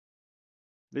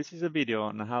This is a video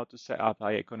on how to set up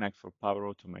IA Connect for Power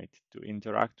Automate to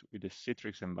interact with the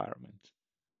Citrix environment.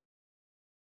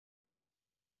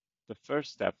 The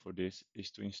first step for this is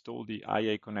to install the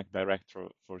IA Connect directory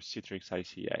for Citrix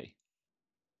ICA.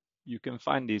 You can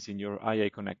find this in your IA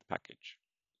Connect package.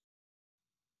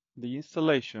 The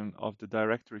installation of the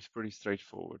directory is pretty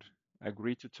straightforward.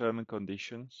 Agree to terms and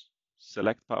conditions,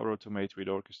 select Power Automate with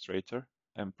Orchestrator,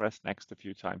 and press Next a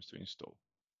few times to install.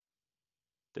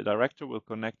 The director will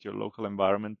connect your local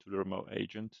environment to the remote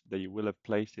agent that you will have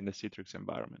placed in the Citrix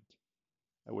environment.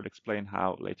 I will explain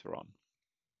how later on.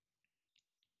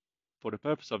 For the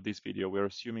purpose of this video, we are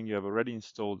assuming you have already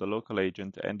installed the local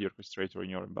agent and the orchestrator in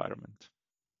your environment.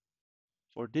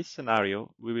 For this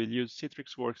scenario, we will use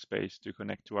Citrix Workspace to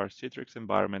connect to our Citrix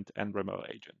environment and remote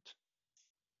agent.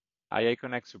 IA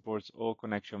Connect supports all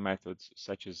connection methods,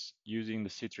 such as using the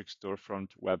Citrix Storefront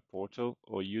web portal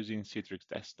or using Citrix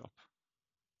Desktop.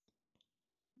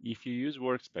 If you use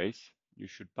Workspace, you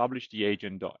should publish the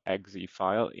agent.exe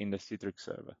file in the Citrix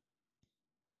server.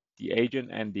 The agent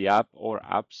and the app or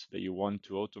apps that you want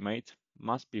to automate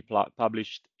must be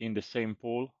published in the same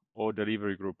pool or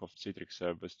delivery group of Citrix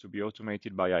servers to be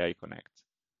automated by IA Connect.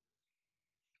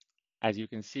 As you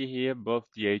can see here, both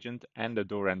the agent and the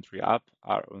door entry app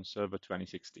are on server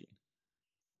 2016.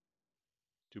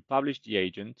 To publish the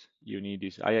agent, you need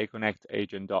this IA Connect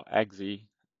agent.exe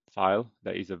file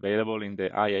that is available in the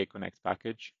IA Connect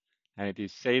package, and it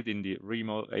is saved in the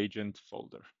remote agent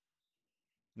folder,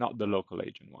 not the local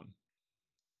agent one.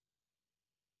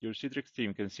 Your Citrix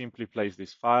team can simply place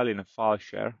this file in a file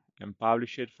share and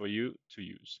publish it for you to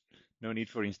use. No need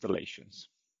for installations.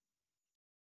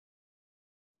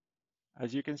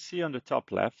 As you can see on the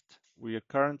top left, we are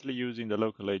currently using the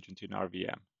local agent in our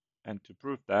VM. And to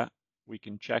prove that, we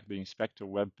can check the inspector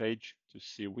web page to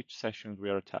see which sessions we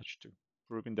are attached to,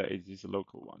 proving that it is a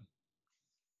local one.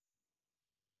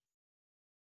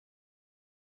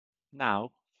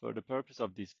 Now, for the purpose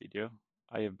of this video,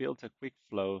 I have built a quick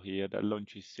flow here that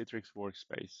launches Citrix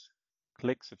Workspace,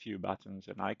 clicks a few buttons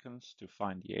and icons to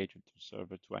find the agent on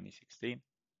server 2016,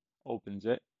 opens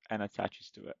it, and attaches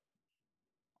to it.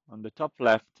 On the top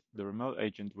left, the remote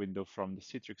agent window from the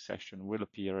Citrix session will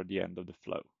appear at the end of the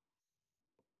flow.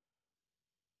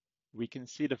 We can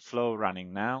see the flow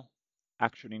running now,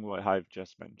 actioning what I've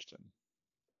just mentioned.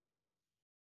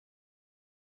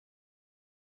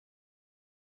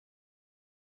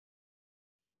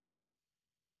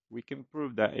 We can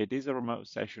prove that it is a remote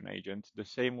session agent the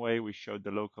same way we showed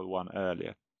the local one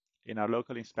earlier. In our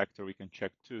local inspector, we can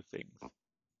check two things.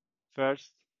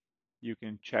 First, you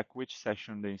can check which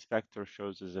session the inspector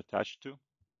shows as attached to.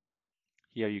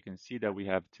 Here you can see that we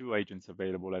have two agents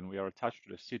available and we are attached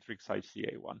to the Citrix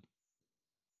ICA one.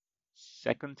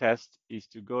 Second test is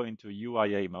to go into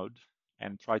UIA mode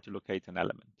and try to locate an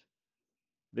element.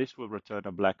 This will return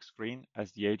a black screen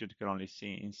as the agent can only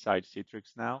see inside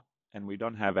Citrix now, and we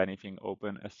don't have anything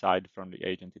open aside from the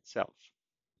agent itself.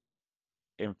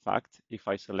 In fact, if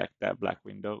I select that black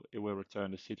window, it will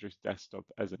return the Citrix desktop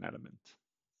as an element.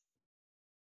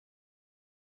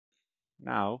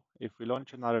 Now, if we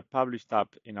launch another published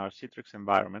app in our Citrix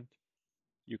environment,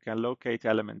 you can locate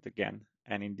element again,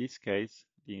 and in this case,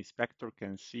 the inspector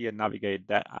can see and navigate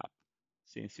that app,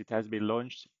 since it has been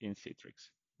launched in Citrix,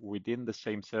 within the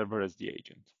same server as the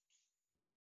agent.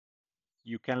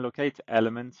 You can locate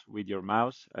elements with your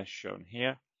mouse, as shown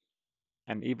here,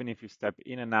 and even if you step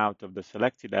in and out of the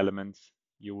selected elements,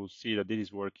 you will see that it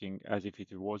is working as if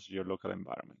it was your local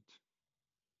environment.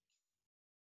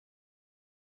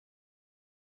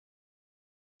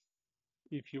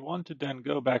 If you want to then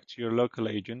go back to your local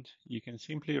agent, you can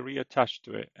simply reattach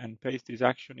to it and paste this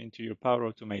action into your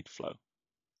Power Automate flow.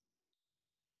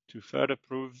 To further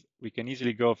prove we can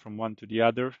easily go from one to the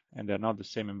other and they're not the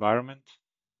same environment,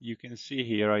 you can see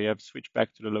here I have switched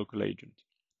back to the local agent.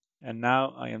 And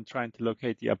now I am trying to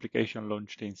locate the application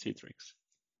launched in Citrix.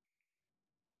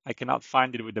 I cannot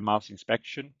find it with the mouse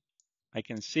inspection. I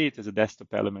can see it as a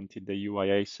desktop element in the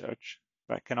UIA search,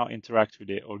 but I cannot interact with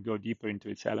it or go deeper into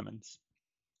its elements,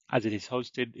 as it is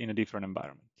hosted in a different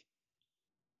environment.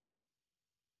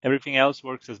 Everything else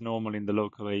works as normal in the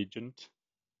local agent,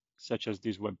 such as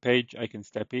this web page. I can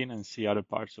step in and see other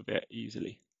parts of it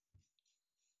easily.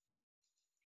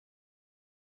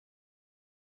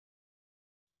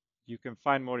 You can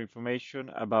find more information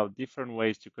about different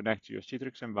ways to connect to your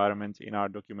Citrix environment in our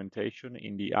documentation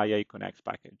in the IA Connect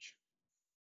package.